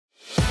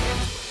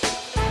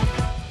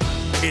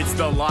It's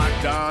the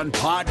Locked On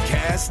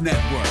Podcast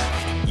Network,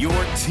 your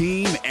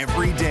team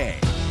every day.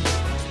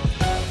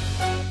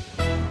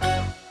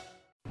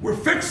 We're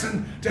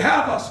fixing to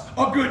have us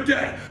a good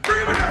day. Bring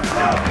him in there.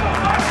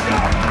 Let's go.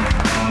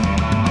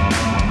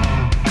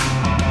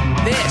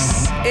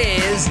 This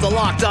is the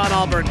Locked On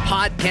Auburn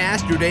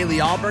Podcast, your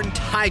daily Auburn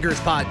Tigers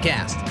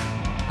podcast.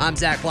 I'm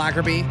Zach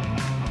Blackerby.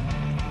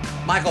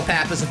 Michael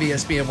Pappas of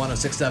ESPN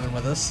 106.7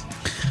 with us.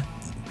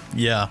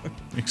 Yeah,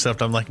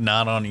 except I'm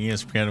not on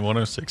ESPN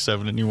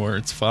 106.7 anymore.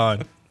 It's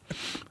fine.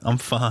 I'm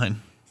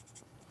fine.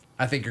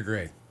 I think you're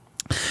great.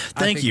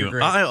 Thank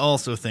you. I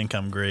also think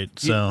I'm great.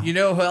 So you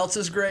know who else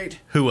is great?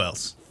 Who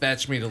else?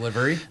 Fetch Me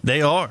Delivery.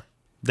 They are.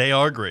 They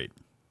are great.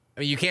 I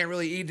mean, you can't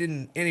really eat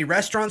in any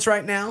restaurants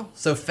right now,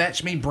 so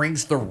Fetch Me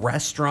brings the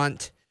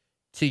restaurant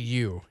to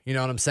you. You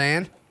know what I'm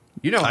saying?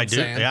 You know what I'm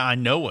saying. Yeah, I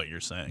know what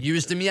you're saying.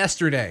 Used them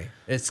yesterday.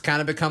 It's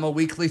kind of become a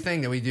weekly thing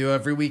that we do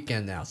every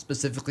weekend now,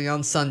 specifically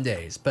on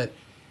Sundays. But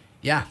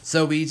yeah,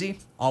 so easy,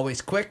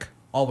 always quick,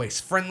 always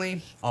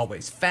friendly,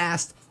 always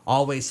fast,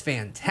 always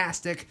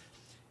fantastic.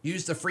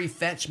 Use the free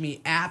Fetch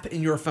Me app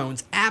in your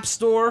phone's app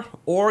store,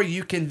 or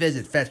you can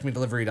visit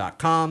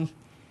fetchmedelivery.com.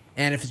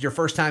 And if it's your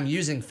first time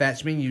using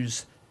Fetch Me,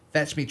 use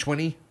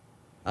FetchMe20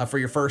 for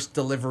your first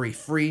delivery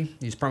free.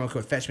 Use promo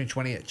code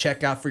FetchMe20 at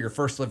checkout for your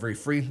first delivery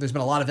free. There's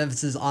been a lot of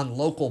emphasis on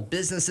local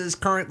businesses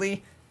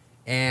currently,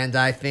 and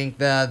I think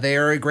that they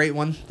are a great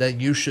one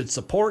that you should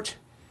support.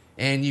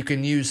 And you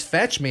can use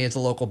Fetch Me as a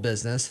local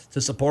business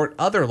to support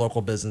other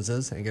local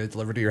businesses and get it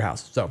delivered to your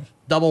house. So,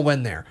 double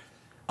win there.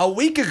 A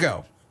week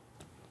ago,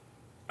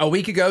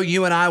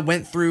 you and I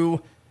went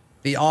through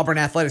the Auburn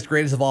Athletics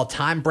Greatest of All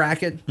Time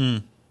bracket,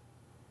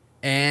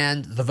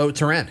 and the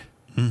votes are in.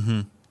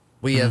 Mm-hmm.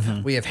 We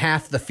have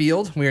half the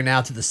field. We are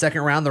now to the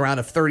second round, the round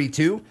of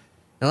 32.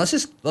 Now let's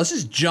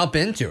just jump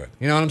into it.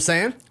 You know what I'm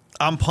saying?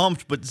 I'm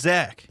pumped, but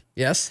Zach.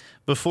 Yes.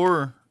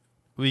 Before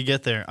we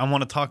get there, I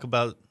want to talk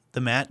about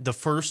the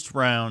first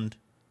round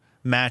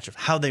match of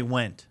how they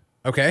went.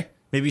 Okay.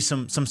 Maybe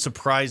some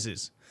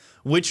surprises.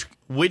 Which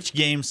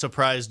game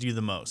surprised you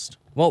the most?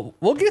 Well,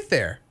 we'll get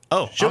there.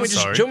 Oh, Should we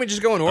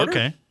just go in order?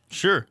 Okay,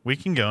 sure. We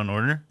can go in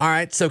order. All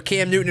right. So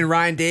Cam Newton and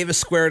Ryan Davis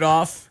squared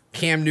off.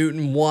 Cam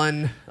Newton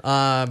won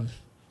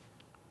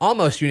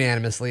almost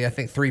unanimously. I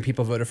think 3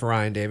 people voted for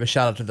Ryan Davis.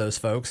 Shout out to those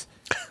folks.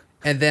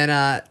 And then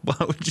why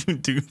would you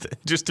do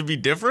that? Just to be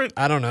different?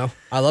 I don't know.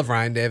 I love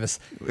Ryan Davis.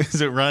 Is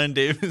it Ryan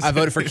Davis? I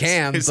voted for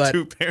Cam, his but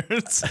 2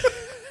 parents.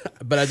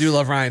 but I do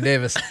love Ryan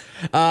Davis.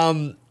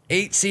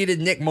 8-seeded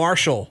Nick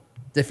Marshall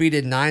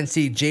defeated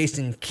 9-seed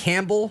Jason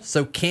Campbell.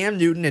 So Cam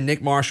Newton and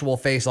Nick Marshall will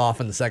face off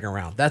in the second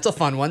round. That's a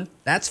fun one.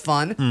 That's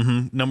fun.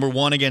 Mm-hmm. Number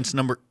 1 against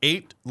number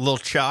 8. Little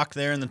chalk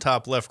there in the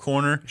top left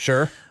corner.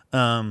 Sure.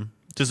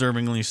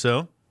 Deservingly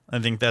so. I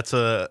think that's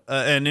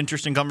an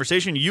interesting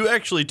conversation. You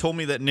actually told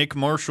me that Nick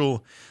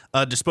Marshall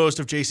disposed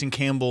of Jason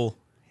Campbell.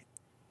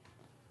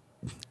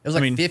 It was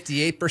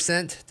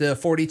 58% to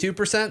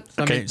 42%.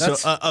 Okay, so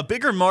a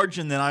bigger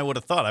margin than I would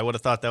have thought. I would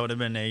have thought that would have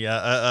been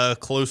a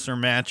closer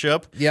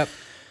matchup. Yep.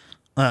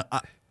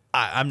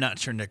 I'm not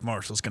sure Nick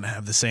Marshall's going to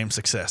have the same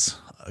success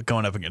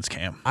going up against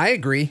Cam. I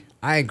agree.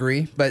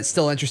 But it's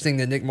still interesting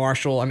that Nick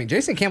Marshall,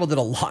 Jason Campbell did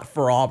a lot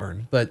for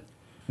Auburn, but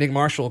Nick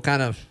Marshall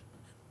kind of,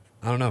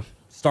 I don't know,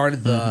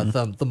 started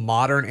the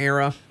modern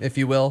era, if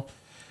you will.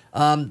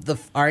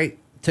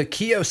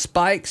 Takeo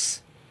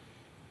Spikes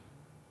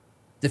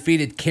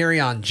defeated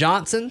Kerryon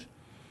Johnson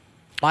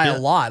by a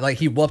lot.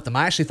 He whooped him.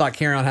 I actually thought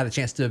Kerryon had a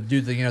chance to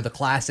do the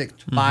classic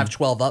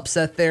 5-12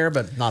 upset there,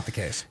 but not the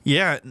case.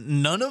 Yeah,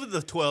 none of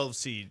the 12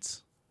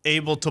 seeds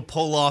able to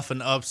pull off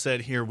an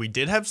upset here. We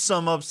did have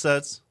some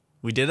upsets.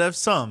 We'll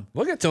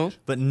get to them.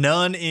 But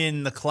none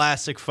in the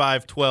classic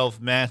 5-12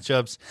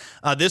 matchups.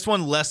 This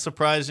one less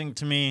surprising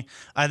to me.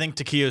 I think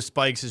Takeo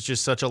Spikes is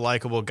just such a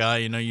likable guy.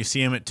 You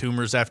see him at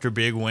Toomers after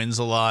big wins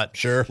a lot.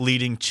 Sure.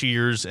 Leading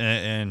cheers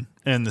and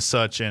the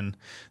such. And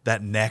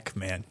that neck,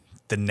 man.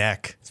 The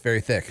neck. It's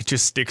very thick. It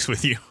just sticks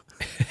with you.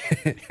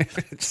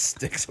 It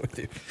sticks with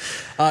you.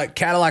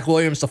 Cadillac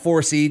Williams, the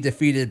 4-seed,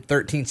 defeated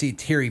 13-seed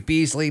Terry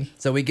Beasley.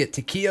 So we get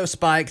Takeo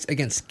Spikes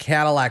against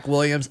Cadillac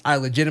Williams. I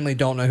legitimately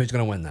don't know who's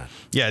going to win that.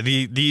 Yeah,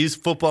 these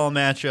football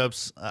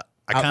matchups, I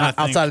kind of think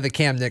outside of the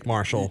Cam Nick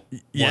Marshall.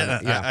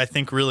 I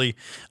think really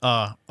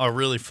are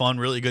really fun,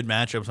 really good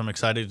matchups. I'm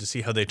excited to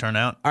see how they turn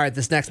out. All right,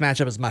 this next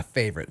matchup is my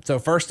favorite. So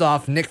first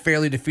off, Nick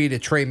Fairley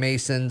defeated Trey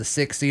Mason, the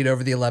 6-seed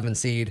over the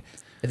 11-seed.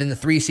 And then the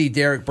 3-seed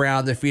Derrick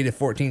Brown defeated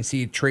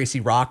 14-seed Tracy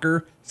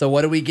Rocker. So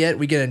what do we get?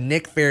 We get a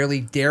Nick Fairley,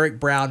 Derrick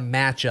Brown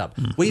matchup.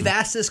 Mm-hmm. We've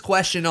asked this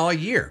question all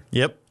year.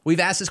 Yep. We've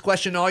asked this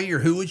question all year.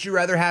 Who would you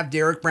rather have,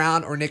 Derrick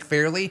Brown or Nick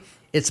Fairley?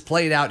 It's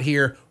played out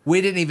here.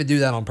 We didn't even do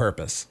that on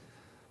purpose.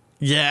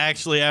 Yeah,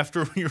 actually,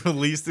 after we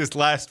released this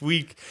last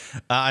week,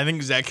 I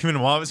think Zach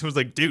Kimon was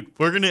like, dude,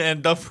 we're going to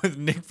end up with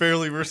Nick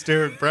Fairley versus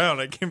Derrick Brown.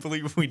 I can't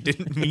believe we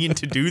didn't mean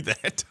to do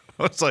that.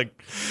 I was like,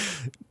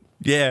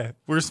 yeah,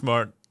 we're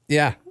smart.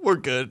 Yeah. We're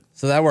good.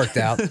 So that worked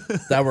out.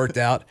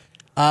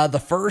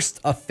 The first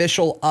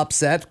official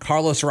upset,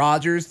 Carlos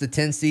Rogers, the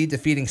 10 seed,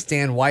 defeating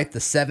Stan White, the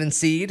 7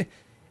 seed.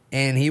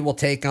 and he will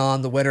take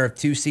on the winner of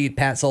 2-seed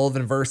Pat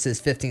Sullivan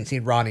versus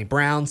 15-seed Rodney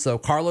Brown. So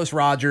Carlos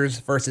Rogers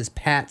versus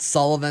Pat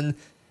Sullivan.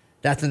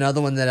 That's another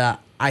one that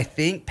I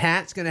think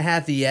Pat's going to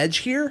have the edge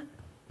here,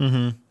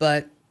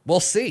 but we'll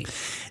see.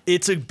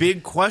 It's a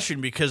big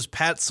question because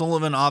Pat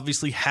Sullivan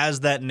obviously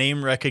has that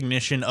name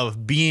recognition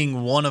of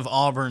being one of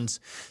Auburn's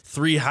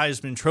 3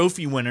 Heisman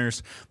Trophy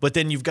winners, but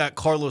then you've got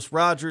Carlos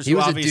Rogers, he who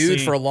was obviously a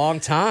dude for a long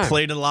time,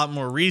 played a lot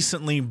more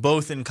recently,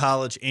 both in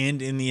college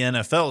and in the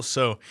NFL.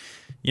 So,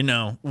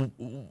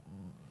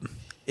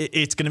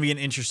 it's going to be an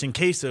interesting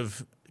case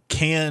of,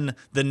 can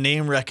the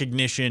name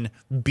recognition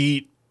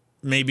beat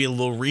maybe a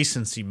little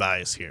recency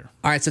bias here?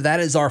 All right, so that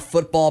is our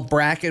football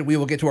bracket. We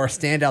will get to our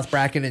standouts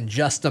bracket in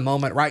just a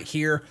moment right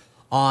here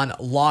on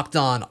Locked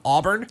On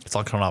Auburn. It's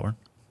Locked On Auburn.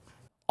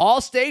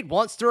 Allstate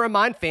wants to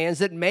remind fans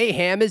that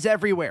mayhem is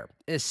everywhere,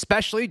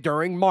 especially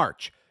during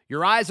March.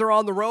 Your eyes are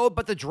on the road,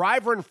 but the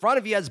driver in front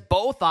of you has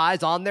both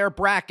eyes on their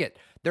bracket.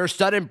 Their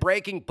sudden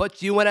braking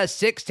puts you in a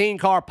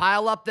 16-car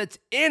pileup that's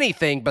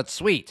anything but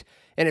sweet.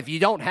 And if you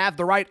don't have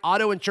the right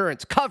auto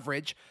insurance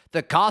coverage,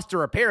 the cost to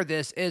repair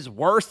this is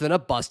worse than a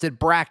busted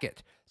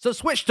bracket. So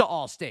switch to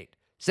Allstate,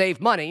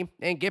 save money,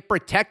 and get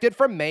protected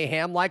from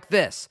mayhem like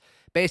this.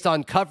 Based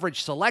on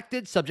coverage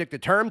selected, subject to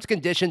terms,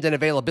 conditions, and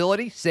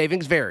availability,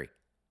 savings vary.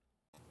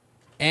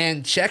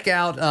 And check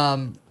out,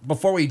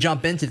 before we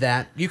jump into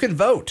that, you can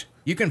vote.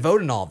 You can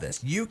vote in all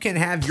this. You can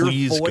have your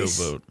voice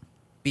go vote.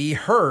 Be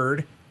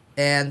heard.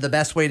 And the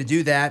best way to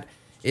do that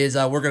is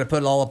we're going to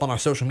put it all up on our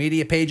social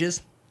media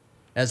pages,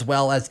 as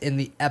well as in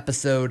the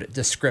episode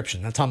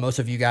description. That's how most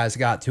of you guys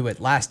got to it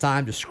last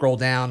time. Just scroll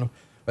down,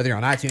 whether you're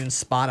on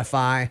iTunes,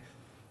 Spotify,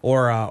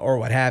 or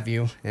what have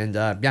you, and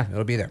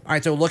it'll be there. All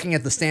right, so looking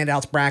at the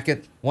standouts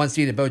bracket,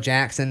 1-seeded Bo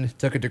Jackson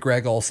took it to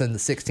Greg Olson, the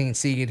 16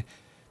 seed.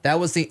 That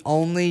was the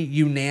only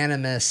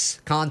unanimous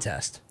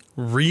contest.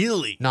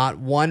 Really? Not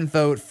one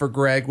vote for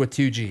Greg with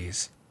 2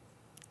 Gs.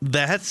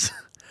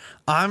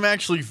 I'm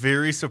actually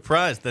very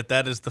surprised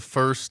that is the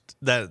first,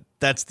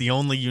 that's the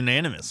only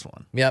unanimous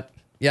one. Yep.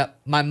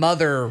 My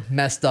mother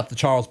messed up the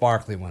Charles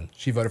Barkley one.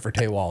 She voted for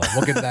Tay Waller.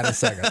 We'll get to that in a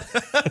second.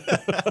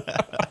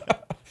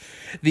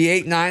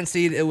 The 8-9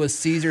 seed, it was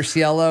Cesar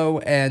Cielo,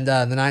 and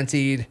the 9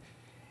 seed,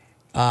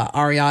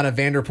 Ariana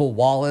Vanderpool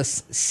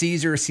Wallace.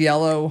 Cesar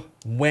Cielo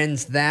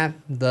wins that,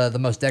 the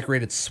most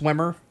decorated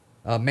swimmer,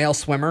 male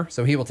swimmer,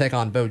 so he will take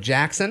on Bo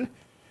Jackson.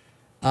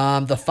 The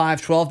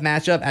 5-12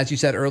 matchup, as you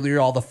said earlier,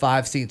 all the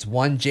 5 seeds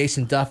won.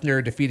 Jason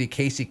Duffner defeated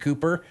Casey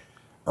Cooper.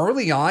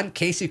 Early on,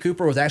 Casey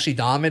Cooper was actually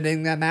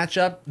dominating that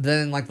matchup.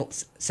 Then,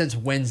 since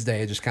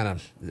Wednesday, it just kind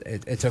of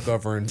it took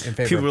over in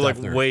favor People of were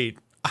Duffner. like, wait,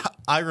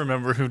 I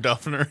remember who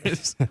Duffner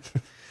is.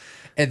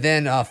 And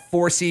then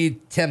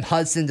 4-seed Tim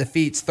Hudson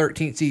defeats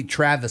 13-seed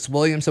Travis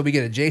Williams. So we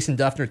get a Jason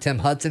Duffner-Tim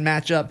Hudson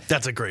matchup.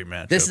 That's a great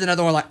matchup. This is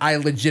another one I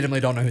legitimately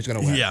don't know who's going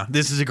to win. Yeah,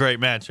 this is a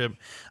great matchup.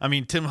 I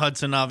mean, Tim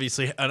Hudson,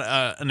 obviously,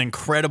 an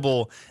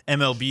incredible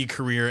MLB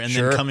career, and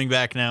then coming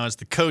back now as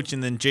the coach,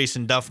 and then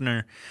Jason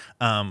Duffner,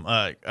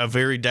 a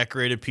very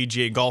decorated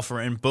PGA golfer,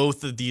 and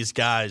both of these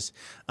guys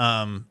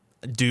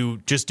do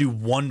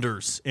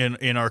wonders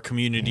in our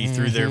community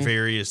through their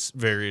various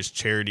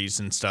charities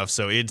and stuff.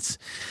 So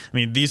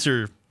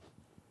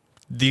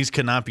these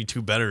cannot be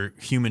two better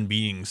human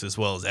beings as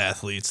well as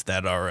athletes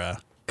that are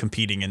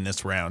competing in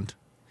this round.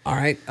 All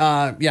right.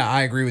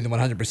 I agree with you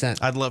 100%.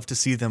 I'd love to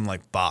see them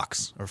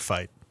box or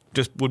fight.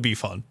 Just would be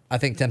fun. I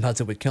think Tim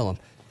Hudson would kill him.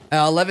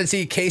 11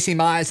 seed Casey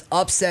Mize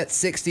upset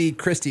 6 seed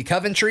Kirsty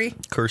Coventry.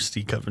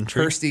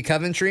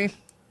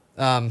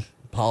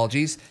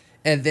 Apologies.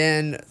 And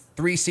then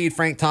 3 seed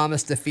Frank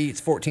Thomas defeats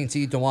 14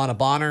 seed DeWanna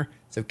Bonner.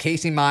 So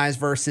Casey Mize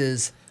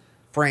versus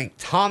Frank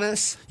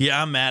Thomas.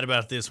 Yeah, I'm mad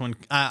about this one.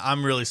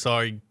 I'm really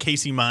sorry.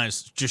 Casey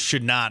Mize just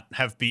should not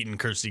have beaten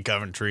Kirsty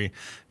Coventry.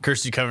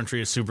 Kirsty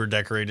Coventry is a super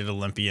decorated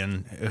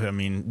Olympian. I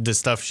mean, the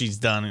stuff she's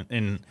done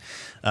in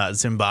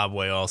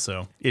Zimbabwe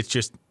also. It's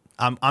just,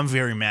 I'm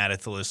very mad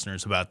at the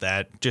listeners about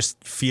that.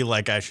 Just feel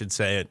like I should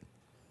say it.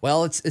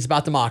 Well, it's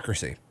about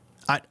democracy.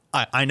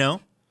 I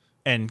know.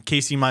 And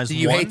Casey Mize won. Do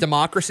you hate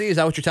democracy? Is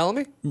that what you're telling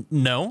me?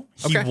 No.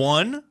 He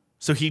won,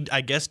 so he,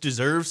 I guess,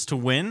 deserves to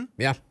win.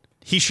 Yeah.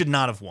 He should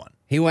not have won.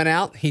 He went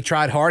out. He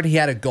tried hard. He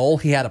had a goal.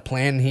 He had a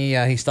plan.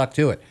 He stuck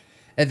to it.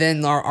 And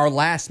then our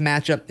last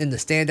matchup in the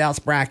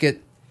standouts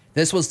bracket,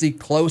 this was the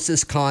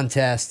closest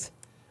contest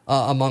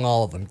among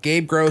all of them.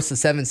 Gabe Gross, the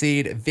 7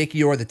 seed.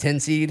 Vicky Orr, the 10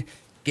 seed.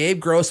 Gabe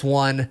Gross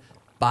won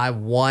by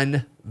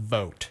 1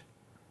 vote.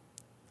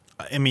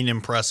 I mean,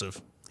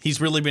 impressive.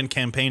 He's really been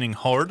campaigning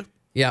hard.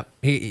 Yep,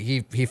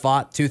 he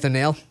fought tooth and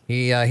nail.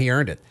 He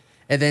earned it.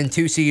 And then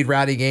 2 seed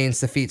Rowdy Gaines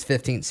defeats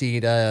 15th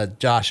seed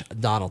Josh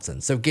Donaldson.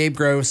 So Gabe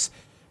Gross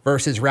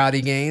versus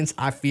Rowdy Gaines.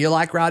 I feel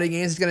like Rowdy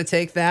Gaines is going to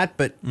take that,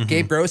 but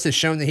Gabe Gross has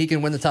shown that he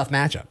can win the tough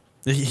matchup.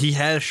 He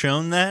has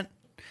shown that.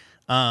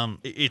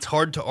 It's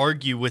hard to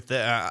argue with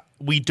that.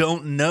 We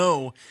don't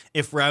know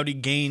if Rowdy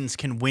Gaines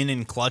can win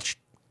in crunch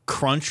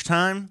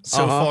time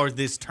so far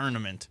this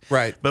tournament.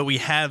 Right. But we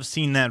have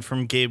seen that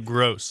from Gabe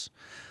Gross.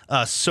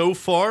 So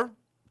far,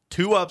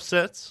 2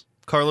 upsets,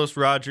 Carlos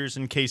Rogers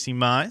and Casey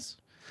Mize.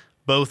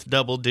 both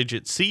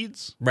double-digit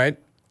seeds. Right.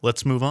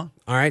 Let's move on.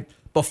 All right.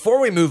 Before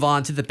we move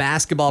on to the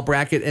basketball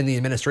bracket and the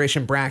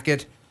administration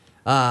bracket,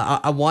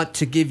 I want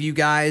to give you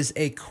guys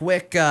a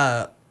quick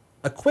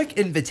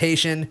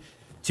invitation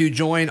to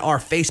join our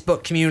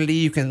Facebook community.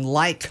 You can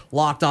like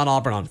Locked On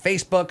Auburn on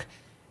Facebook,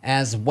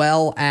 as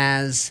well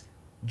as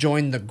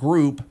join the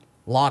group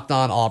Locked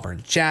On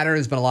Auburn Chatter.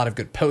 There's been a lot of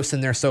good posts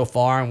in there so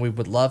far, and we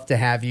would love to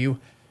have you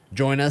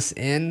join us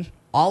in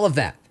all of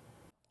that.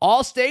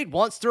 Allstate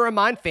wants to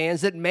remind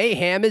fans that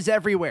mayhem is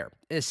everywhere,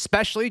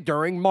 especially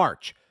during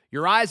March.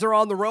 Your eyes are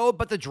on the road,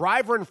 but the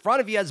driver in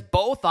front of you has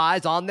both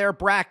eyes on their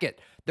bracket.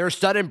 Their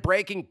sudden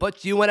braking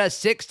puts you in a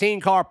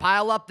 16-car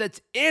pileup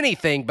that's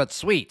anything but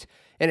sweet.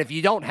 And if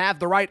you don't have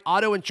the right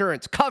auto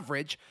insurance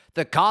coverage,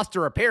 the cost to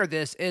repair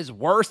this is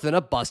worse than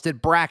a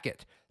busted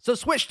bracket. So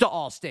switch to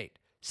Allstate.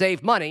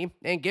 Save money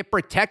and get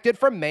protected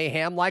from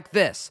mayhem like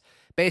this.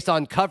 Based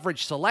on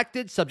coverage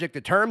selected, subject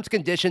to terms,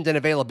 conditions, and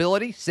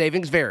availability,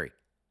 savings vary.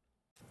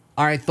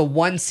 All right, the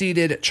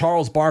 1-seeded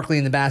Charles Barkley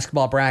in the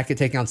basketball bracket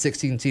taking on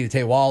 16-seeded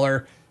Tay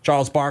Waller.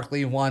 Charles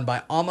Barkley won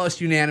by almost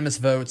unanimous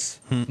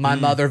votes. My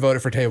mother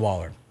voted for Tay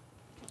Waller.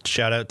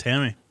 Shout out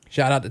Tammy.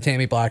 Shout out to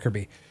Tammy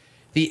Blackerby.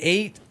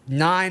 The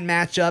 8-9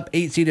 matchup,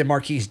 8-seeded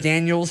Marquise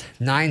Daniels,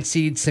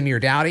 9-seed Samir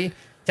Dowdy.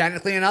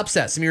 Technically an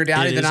upset. Samir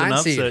Dowdy, the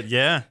 9-seed. Upset,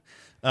 yeah.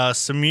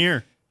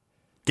 Samir,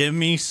 give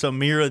me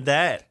Samir of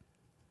that.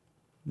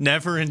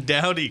 Never in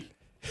Dowdy.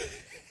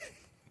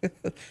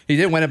 He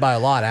did win it by a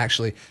lot,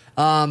 actually.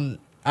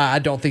 I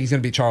don't think he's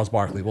going to be Charles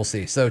Barkley. We'll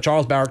see. So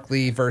Charles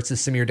Barkley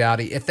versus Samir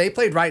Dowdy. If they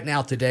played right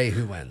now today,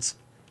 who wins?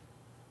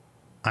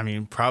 I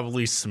mean,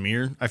 probably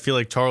Samir. I feel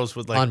like Charles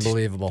would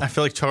Unbelievable. I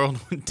feel like Charles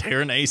would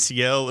tear an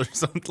ACL or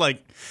something.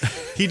 Like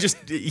he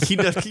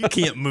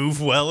can't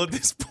move well at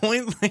this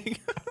point. Like,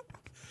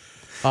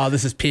 oh,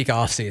 this is peak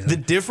offseason.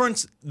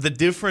 The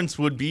difference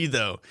would be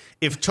though,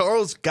 if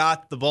Charles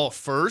got the ball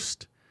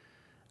first,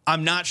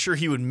 I'm not sure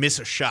he would miss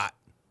a shot.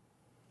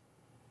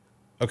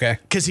 Okay.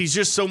 Because he's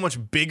just so much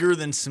bigger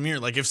than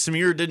Samir. Like, if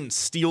Samir didn't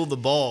steal the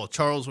ball,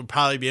 Charles would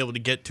probably be able to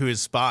get to his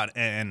spot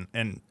and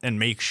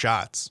make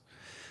shots.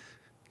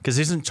 Because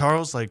isn't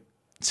Charles like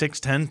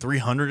 6'10",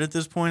 300 at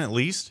this point at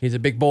least? He's a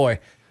big boy.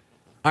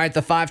 All right,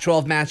 the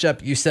 5-12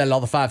 matchup. You said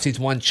all the 5 seeds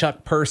won.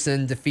 Chuck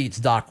Person defeats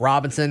Doc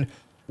Robinson.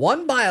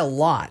 Won by a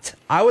lot.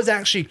 I was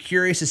actually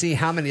curious to see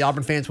how many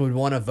Auburn fans would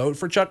want to vote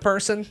for Chuck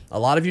Person. A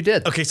lot of you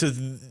did. Okay, so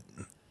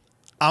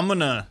I'm going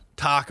to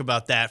talk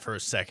about that for a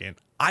second.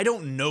 I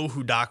don't know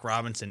who Doc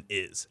Robinson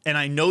is, and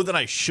I know that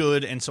I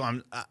should, and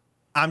so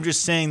I'm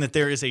just saying that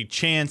there is a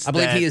chance. I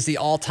believe he is the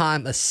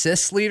all-time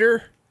assist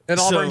leader in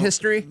Auburn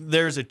history.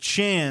 There's a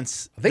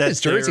chance. I think his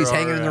jersey's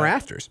hanging in the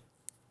rafters.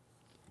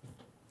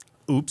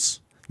 Oops.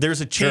 There's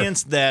a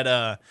chance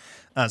that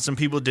some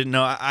people didn't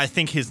know. I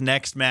think his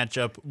next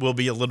matchup will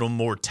be a little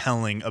more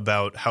telling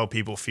about how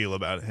people feel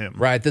about him.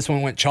 Right. This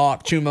one went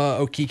chalk.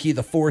 Chuma Okeke,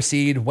 the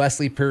 4-seed.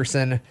 Wesley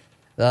Pearson,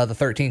 the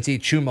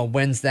 13-seed. Chuma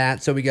wins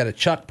that. So we got a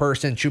Chuck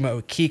Person,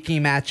 Chuma Okeke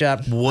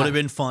matchup. Would have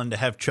been fun to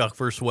have Chuck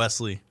versus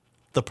Wesley,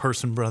 the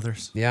Person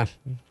brothers. Yeah.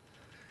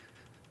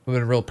 Would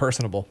have been real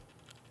personable.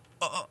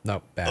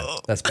 No, bad.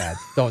 That's bad.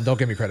 Don't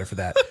give me credit for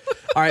that.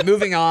 All right,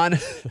 moving on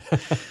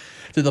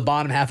to the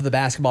bottom half of the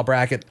basketball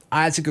bracket.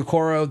 Isaac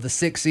Okoro, the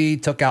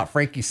 6-seed, took out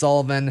Frankie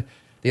Sullivan,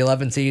 the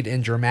 11-seed,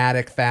 in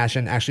dramatic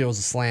fashion. Actually, it was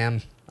a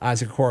slam.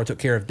 Isaac Okoro took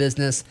care of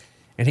business,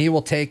 and he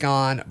will take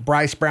on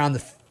Bryce Brown,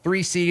 the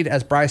 3-seed,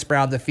 as Bryce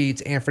Brown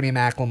defeats Anthony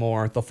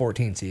McLemore, the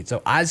 14-seed.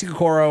 So Isaac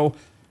Okoro,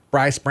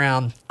 Bryce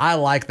Brown, I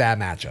like that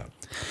matchup.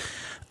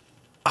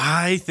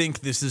 I think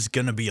this is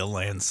going to be a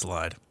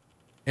landslide.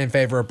 In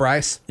favor of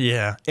Bryce?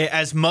 Yeah.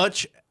 As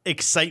much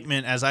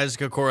excitement as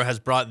Isaac Okoro has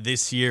brought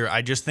this year,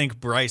 I just think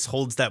Bryce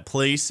holds that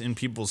place in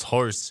people's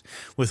hearts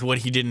with what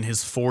he did in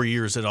his 4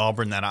 years at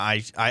Auburn, that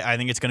I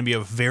think it's going to be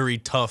a very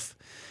tough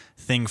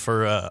thing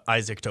for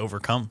Isaac to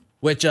overcome.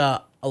 Which,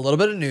 a little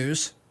bit of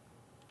news.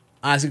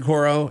 Isaac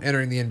Okoro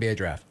entering the NBA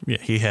draft. Yeah,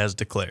 he has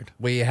declared.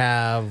 We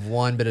have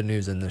one bit of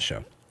news in this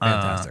show.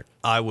 Fantastic.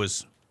 I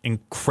was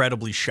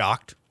incredibly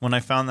shocked when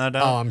I found that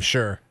out. Oh, I'm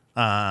sure.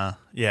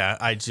 Yeah,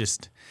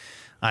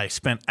 I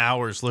spent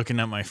hours looking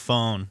at my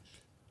phone.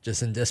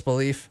 Just in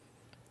disbelief?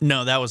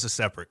 No, that was a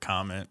separate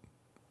comment.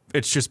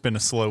 It's just been a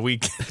slow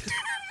weekend.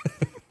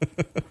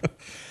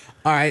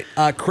 All right.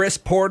 Chris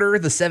Porter,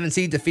 the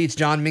 7-seed, defeats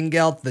John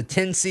Mingelt, the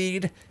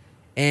 10-seed.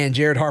 And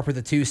Jared Harper,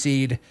 the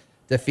 2-seed,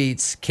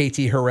 defeats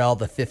KT Harrell,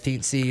 the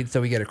 15th seed.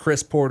 So we get a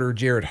Chris Porter,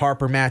 Jared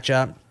Harper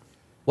matchup.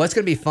 What's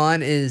going to be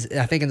fun is,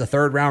 I think in the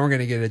third round, we're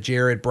going to get a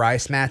Jared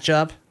Bryce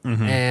matchup.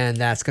 Mm-hmm. And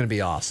that's going to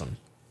be awesome.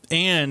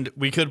 And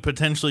we could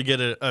potentially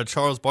get a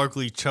Charles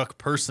Barkley Chuck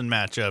Person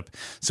matchup.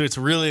 So it's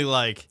really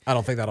like, I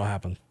don't think that'll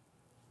happen.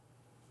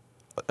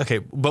 Okay,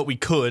 but we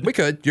could. We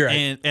could. You're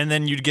right. And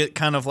then you'd get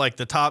kind of like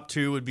the top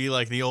two would be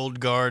like the old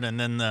guard, and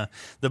then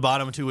the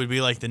bottom two would be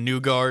like the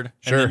new guard.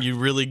 Sure. And then you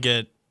really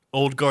get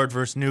old guard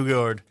versus new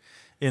guard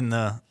in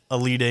the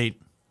Elite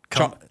Eight.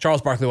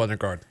 Charles Barkley wasn't a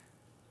guard.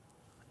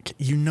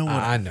 You know what?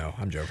 I know.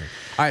 I'm joking.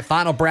 All right,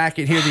 final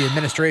bracket here, the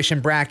administration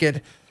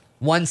bracket.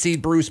 1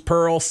 seed Bruce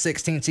Pearl,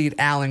 16 seed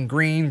Allen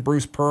Green.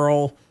 Bruce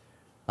Pearl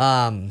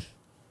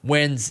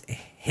wins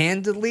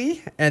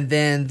handily. And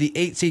then the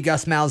 8 seed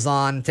Gus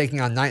Malzahn taking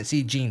on 9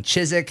 seed Gene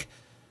Chizik.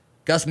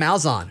 Gus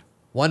Malzahn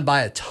won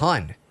by a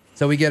ton.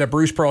 So we get a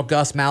Bruce Pearl,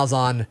 Gus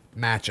Malzahn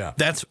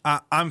matchup.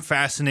 I'm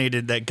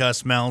fascinated that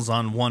Gus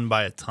Malzahn won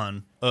by a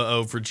ton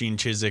over Gene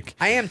Chizik.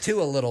 I am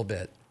too, a little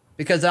bit,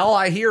 because all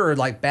I hear are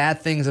like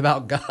bad things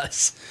about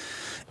Gus.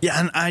 Yeah,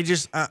 and I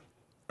just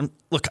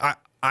look.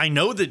 I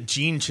know that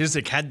Gene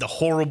Chizik had the one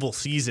horrible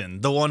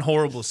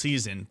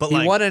season, but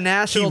he won a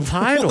national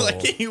title.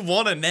 He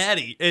won a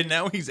natty, and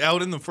now he's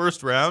out in the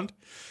first round.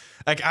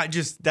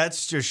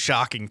 That's just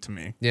shocking to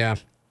me. Yeah.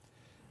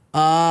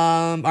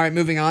 All right,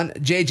 moving on.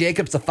 Jay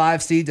Jacobs, the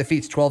 5 seed,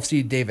 defeats 12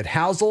 seed David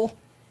Housel.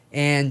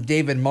 And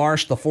David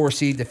Marsh, the 4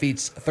 seed,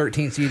 defeats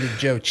 13 seeded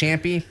Joe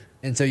Champy.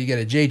 And so you get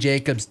a Jay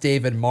Jacobs,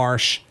 David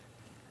Marsh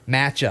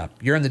matchup.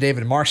 You're on the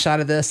David Marsh side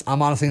of this.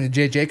 I'm honestly on the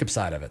Jay Jacobs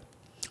side of it.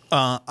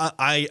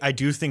 I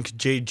do think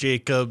Jay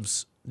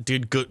Jacobs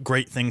did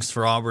great things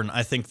for Auburn.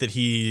 I think that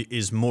he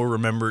is more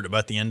remembered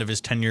about the end of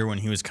his tenure when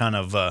he was kind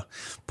of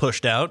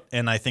pushed out.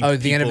 And I think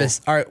the end of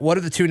his. All right, what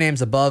are the 2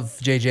 names above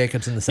Jay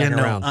Jacobs in the second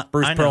round?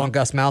 Bruce Pearl and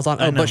Gus Malzahn.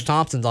 Oh, Butch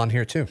Thompson's on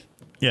here too.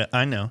 Yeah,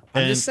 I know.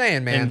 I'm just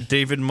saying, man. And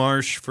David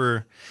Marsh,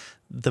 for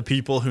the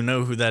people who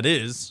know who that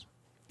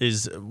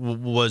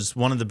was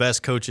one of the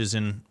best coaches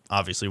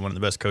obviously one of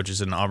the best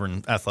coaches in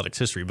Auburn athletics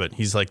history, but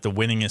he's like the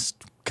winningest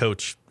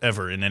coach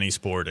ever in any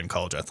sport in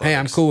college athletics. Hey,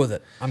 I'm cool with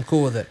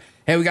it.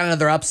 Hey, we got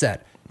another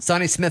upset.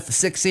 Sonny Smith, the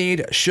 6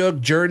 seed.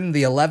 Shug Jordan,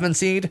 the 11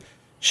 seed.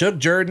 Shug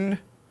Jordan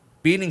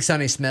beating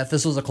Sonny Smith.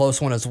 This was a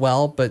close one as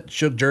well, but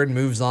Shug Jordan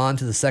moves on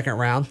to the second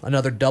round.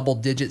 Another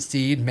double-digit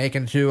seed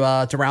making to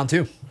round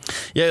 2.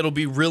 Yeah, it'll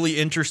be really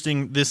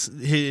interesting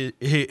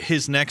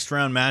his next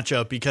round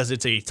matchup, because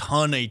it's a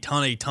ton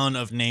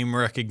of name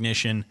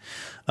recognition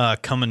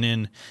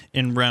coming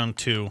in round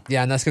 2.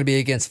 Yeah, and that's going to be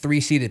against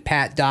 3-seeded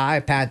Pat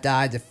Dye. Pat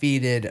Dye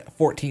defeated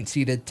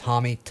 14-seeded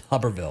Tommy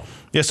Tuberville.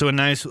 Yeah, so a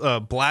nice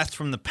blast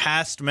from the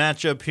past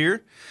matchup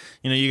here.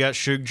 You know, you got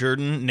Shug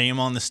Jordan, name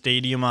on the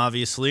stadium,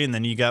 obviously, and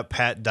then you got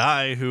Pat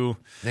Dye, who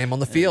name on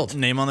the field,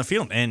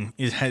 and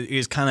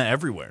is kind of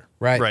everywhere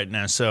right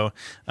now. So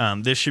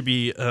this should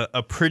be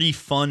a pretty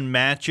fun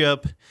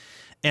matchup.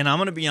 And I'm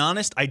going to be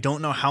honest, I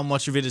don't know how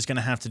much of it is going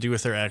to have to do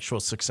with their actual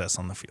success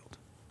on the field.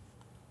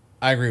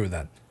 I agree with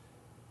that.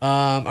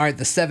 All right,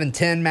 the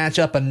 7-10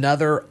 matchup,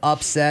 another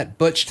upset.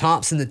 Butch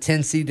Thompson, the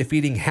 10 seed,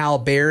 defeating Hal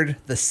Baird,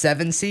 the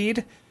 7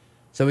 seed.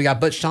 So we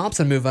got Butch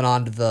Thompson moving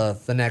on to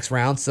the next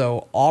round.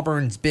 So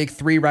Auburn's big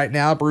 3 right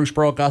now, Bruce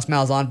Pearl, Gus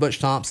Malzahn, Butch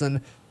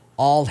Thompson,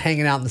 all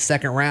hanging out in the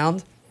second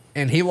round.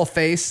 And he will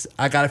face,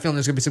 I got a feeling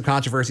there's going to be some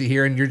controversy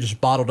here, and you're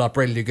just bottled up,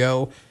 ready to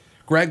go.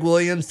 Greg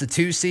Williams, the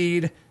 2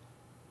 seed.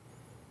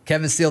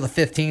 Kevin Steele, the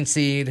 15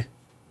 seed.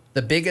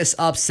 The biggest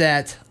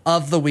upset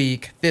of the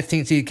week,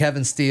 15 seed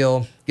Kevin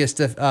Steele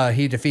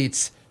he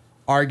defeats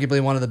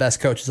arguably one of the best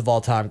coaches of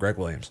all time, Greg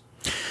Williams.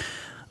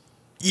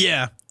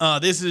 Yeah,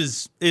 this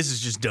is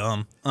just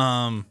dumb.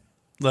 I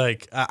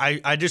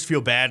just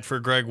feel bad for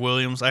Greg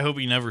Williams. I hope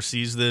he never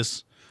sees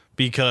this,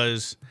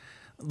 because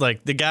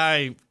the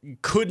guy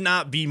could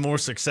not be more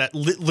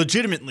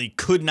legitimately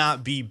could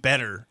not be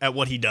better at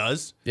what he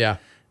does. Yeah.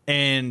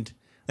 And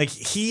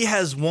he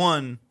has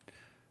won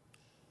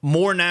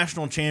more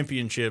national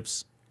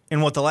championships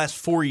in the last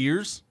 4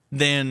 years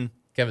than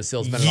Kevin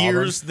Steele's been in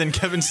Auburn. Than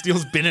Kevin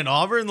Steele's been in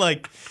Auburn.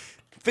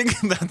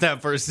 Think about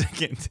that for a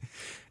second.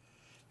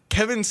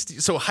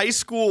 So high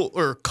school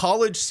or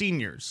college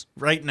seniors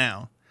right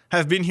now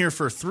have been here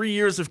for 3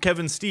 years of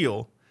Kevin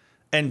Steele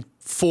and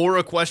 4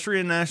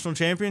 equestrian national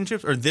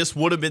championships, or this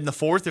would have been the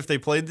 4th if they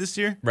played this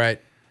year. Right.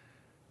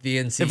 The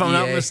NCAA. If I'm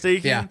not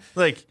mistaken.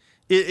 Yeah.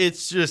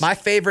 It's just my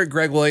favorite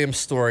Greg Williams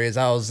story is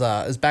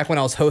is back when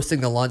I was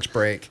hosting the lunch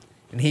break,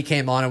 and he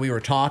came on and we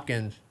were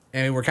talking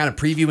and we were kind of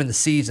previewing the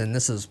season.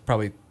 This is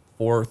probably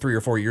 3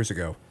 or 4 years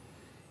ago.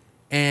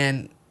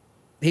 And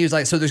he was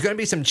like, so there's going to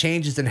be some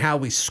changes in how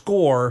we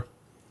score.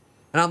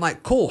 And I'm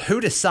like, cool, who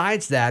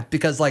decides that?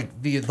 Because the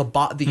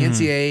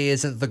NCAA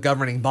isn't the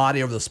governing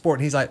body over the sport.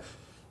 And he's like,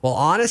 well,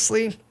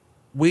 honestly,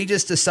 we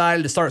just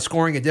decided to start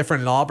scoring it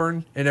different in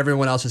Auburn, and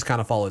everyone else just kind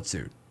of followed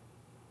suit.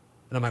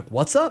 And I'm like,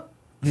 what's up?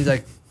 And he's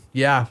like,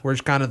 yeah, we're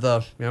just kind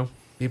of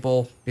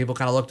people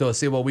kind of look to us,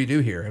 see what we do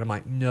here. And I'm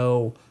like,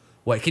 no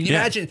way. Can you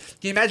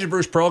imagine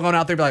Bruce Pearl going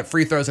out there and be like,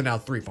 free throws are now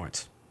 3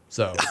 points?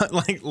 So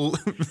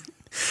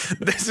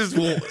this is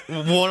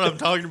what I'm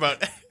talking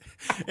about.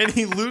 And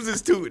he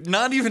loses to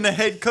not even a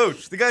head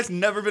coach. The guy's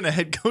never been a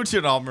head coach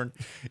at Auburn.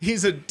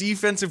 He's a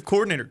defensive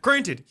coordinator.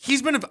 Granted,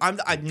 he's been. I'm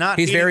not.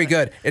 He's very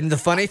good. And the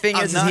funny thing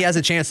is he has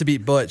a chance to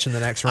beat Butch in the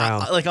next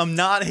round. I'm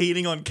not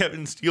hating on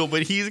Kevin Steele,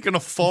 but he's gonna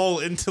fall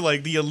into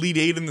the Elite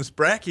 8 in this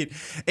bracket,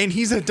 and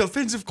he's a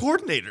defensive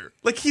coordinator.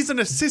 He's an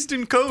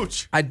assistant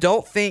coach. I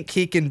don't think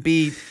he can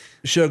beat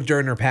Shug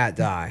Jordan or Pat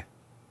Dye,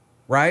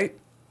 right?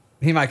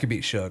 He might could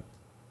beat Shug.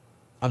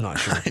 I'm not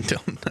sure. I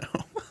don't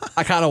know.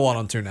 I kind of want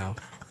him to now.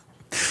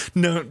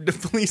 No,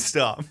 please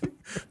stop.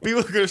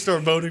 People are going to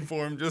start voting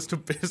for him just to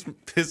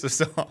piss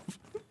us off.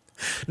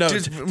 No,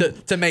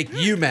 to make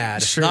you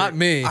mad, sure. not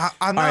me.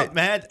 I'm not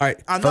mad. All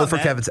right, vote for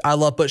Kevin. I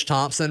love Butch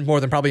Thompson more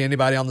than probably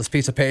anybody on this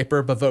piece of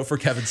paper, but vote for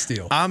Kevin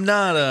Steele. I'm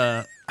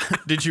not.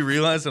 Did you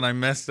realize that I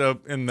messed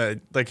up in the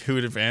who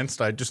it advanced?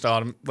 I just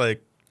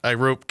I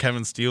wrote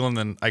Kevin Steele and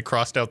then I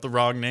crossed out the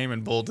wrong name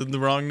and bolded the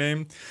wrong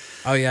name.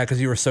 Oh yeah, because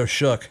you were so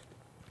shook.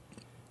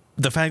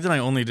 The fact that I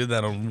only did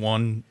that on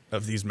one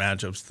of these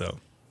matchups, though.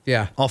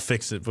 Yeah. I'll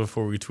fix it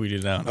before we tweet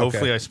it out. Okay.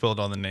 Hopefully I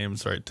spelled all the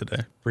names right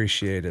today.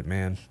 Appreciate it,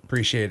 man.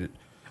 Appreciate it.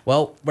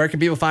 Well, where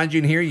can people find you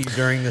and hear you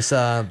during this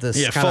kind of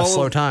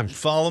slow time?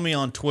 Follow me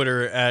on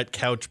Twitter at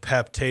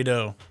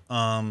CouchPaptato.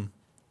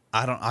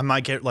 I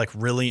might get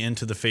really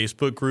into the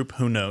Facebook group.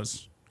 Who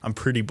knows? I'm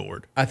pretty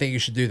bored. I think you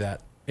should do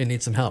that. It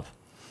needs some help.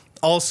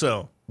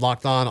 Also,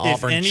 Locked On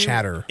Auburn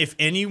chatter. If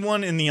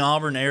anyone in the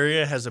Auburn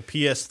area has a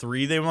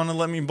PS3 they want to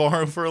let me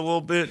borrow for a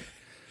little bit,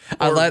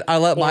 I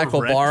let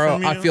Michael borrow.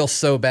 I feel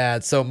so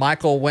bad. So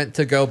Michael went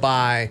to go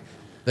buy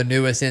the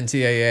newest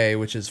NCAA,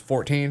 which is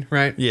 14,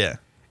 right? Yeah.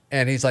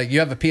 And he's like, "You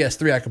have a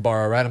PS3 I could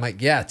borrow, right?" I'm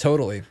like, "Yeah,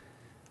 totally."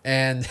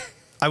 And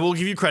I will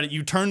give you credit.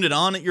 You turned it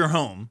on at your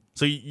home,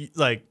 so you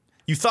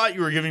thought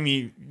you were giving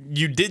me.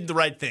 You did the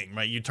right thing,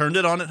 right? You turned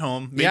it on at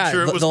home, made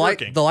sure it was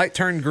working. The light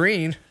turned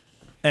green.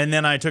 And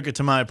then I took it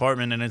to my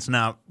apartment, and it's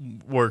not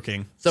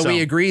working. So we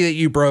agree that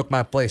you broke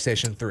my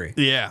PlayStation 3.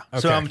 Yeah.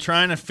 Okay. So I'm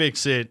trying to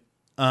fix it.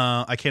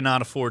 I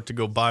cannot afford to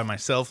go buy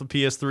myself a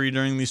PS3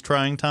 during these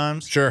trying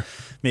times. Sure.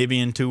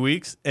 Maybe in 2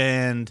 weeks.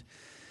 And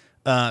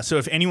so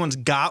if anyone's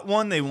got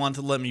one they want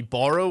to let me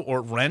borrow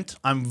or rent,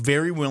 I'm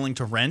very willing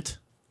to rent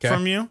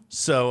from you.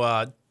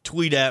 So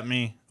tweet at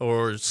me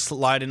or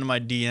slide into my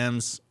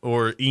DMs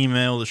or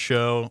email the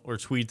show or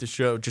tweet the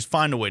show. Just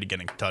find a way to get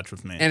in touch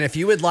with me. And if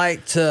you would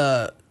like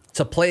to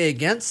play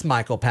against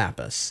Michael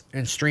Pappas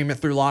and stream it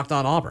through Locked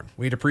On Auburn,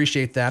 we'd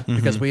appreciate that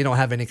because we don't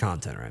have any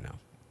content right now.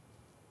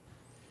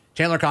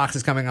 Chandler Cox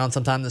is coming on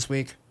sometime this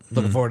week.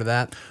 Looking forward to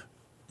that.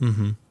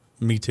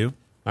 Me too.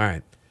 All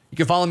right. You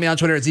can follow me on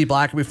Twitter at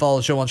ZBlack. We follow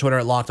the show on Twitter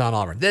at Locked On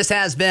Auburn. This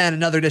has been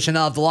another edition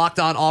of the Locked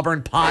On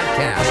Auburn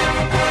podcast.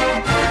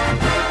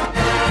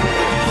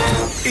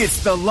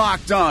 It's the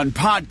Locked On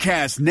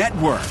Podcast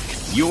Network,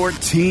 your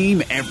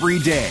team every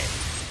day.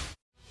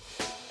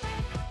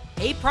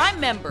 Hey, Prime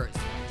members,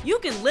 you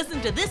can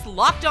listen to this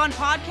Locked On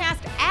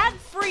podcast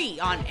ad-free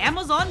on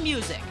Amazon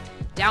Music.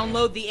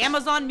 Download the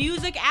Amazon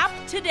Music app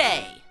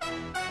today.